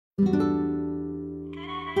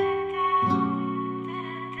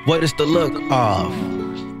What is the look of?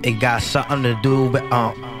 It got something to do with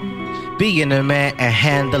being a man and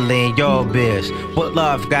handling your biz. What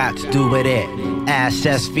love got to do with it?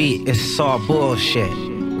 Ass, feet, it's all bullshit.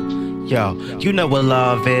 Yo, you know what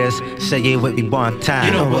love is. Say it with me one time.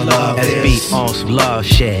 You know what love is. SB on some love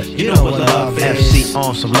shit. You know what love is. FC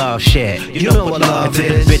on some love shit. You know what love and to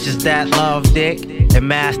is. the bitches that love dick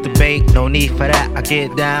and masturbate, no need for that. I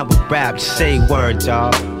get down with rap. Just say words,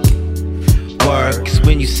 y'all. Word, 'cause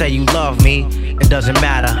when you say you love me, it doesn't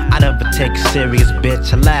matter. I never take it serious,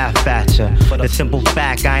 bitch. I laugh at you. For the simple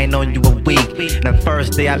fact, I ain't known you a week. And the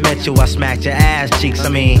first day I met you, I smacked your ass cheeks. I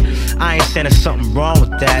mean, I ain't saying there's something wrong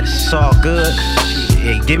with that. It's all good.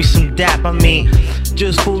 Yeah, give me some dap. I mean,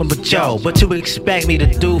 just fooling with yo. What you expect me to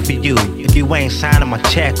do for you if you ain't signing my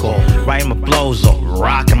check or writing my blows or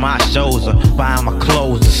rocking my shows or buying my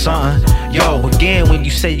clothes or something? Yo, again, when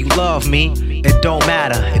you say you love me, it don't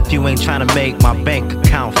matter if you ain't trying to make my bank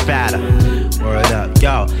account fatter. Word up,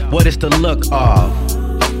 yo, what is the look of?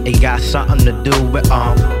 It got something to do with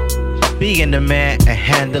being the man and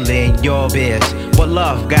handling your biz. What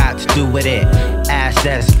love got to do with it?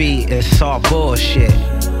 Ass, feet, it's all bullshit.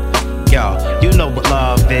 Yo, you know what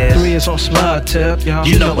love is. 3 is on slug tip, yo.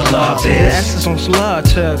 You know what love is. S is on slug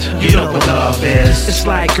tip. You know what love is. It's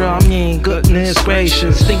like, girl, I mean, goodness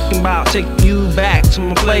gracious. Thinking about taking you back to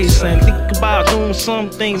my place and thinking about doing some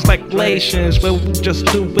things like relations where we just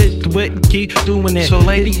do it and keep doing it. So,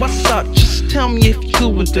 lady, what's up? Just tell me if you're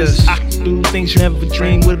cool with this. I can do things you never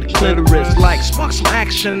dreamed with a clitoris. Like, spark some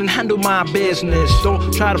action and handle my business.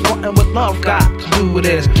 Don't try to front what love got to do with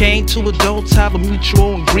this. Came to adults, have a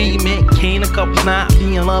mutual agreement. Can't a couple not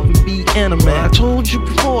be in love and be intimate. I told you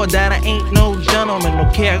before that I ain't no gentleman.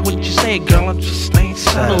 Don't care what you say, girl, I just ain't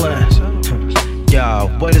settling. Yo,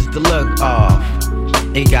 what is the look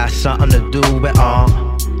of? It got something to do with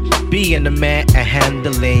being the man and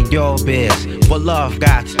handling your biz. What love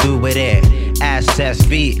got to do with it?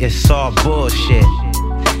 SSV, it's all bullshit.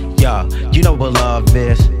 Yo, you know what love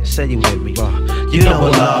is. Say you with me. You know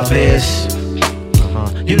what love is.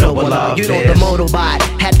 You know what love is. You know the motorbike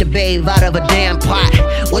had to bathe out of a damn pot.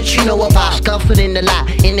 What you know about scuffing in the lot,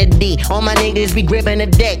 in the D? All my niggas be gripping the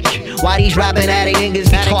deck. Why these rapping addict niggas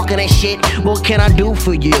be talking that shit? What can I do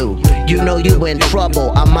for you? You know you in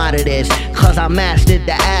trouble. I'm out of this, cause I mastered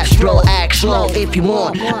the astro. Act slow if you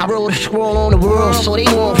want. I wrote a scroll on the world so they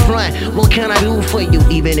won't front. What can I do for you?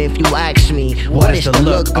 Even if you ask me, what is the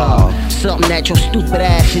look of? Something that your stupid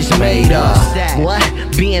ass is made of. What?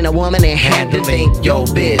 Being a woman and handling your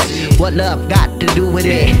biz. What love got to do with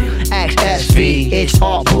it? Ask SV, it's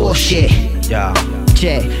all bullshit. Yo,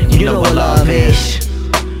 Check, you know what love is.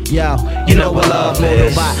 Yo, you know what love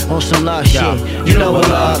is. Motorbike on some love shit. You know what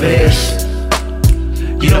love is.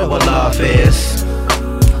 You know what love is.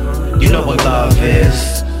 You know what love is.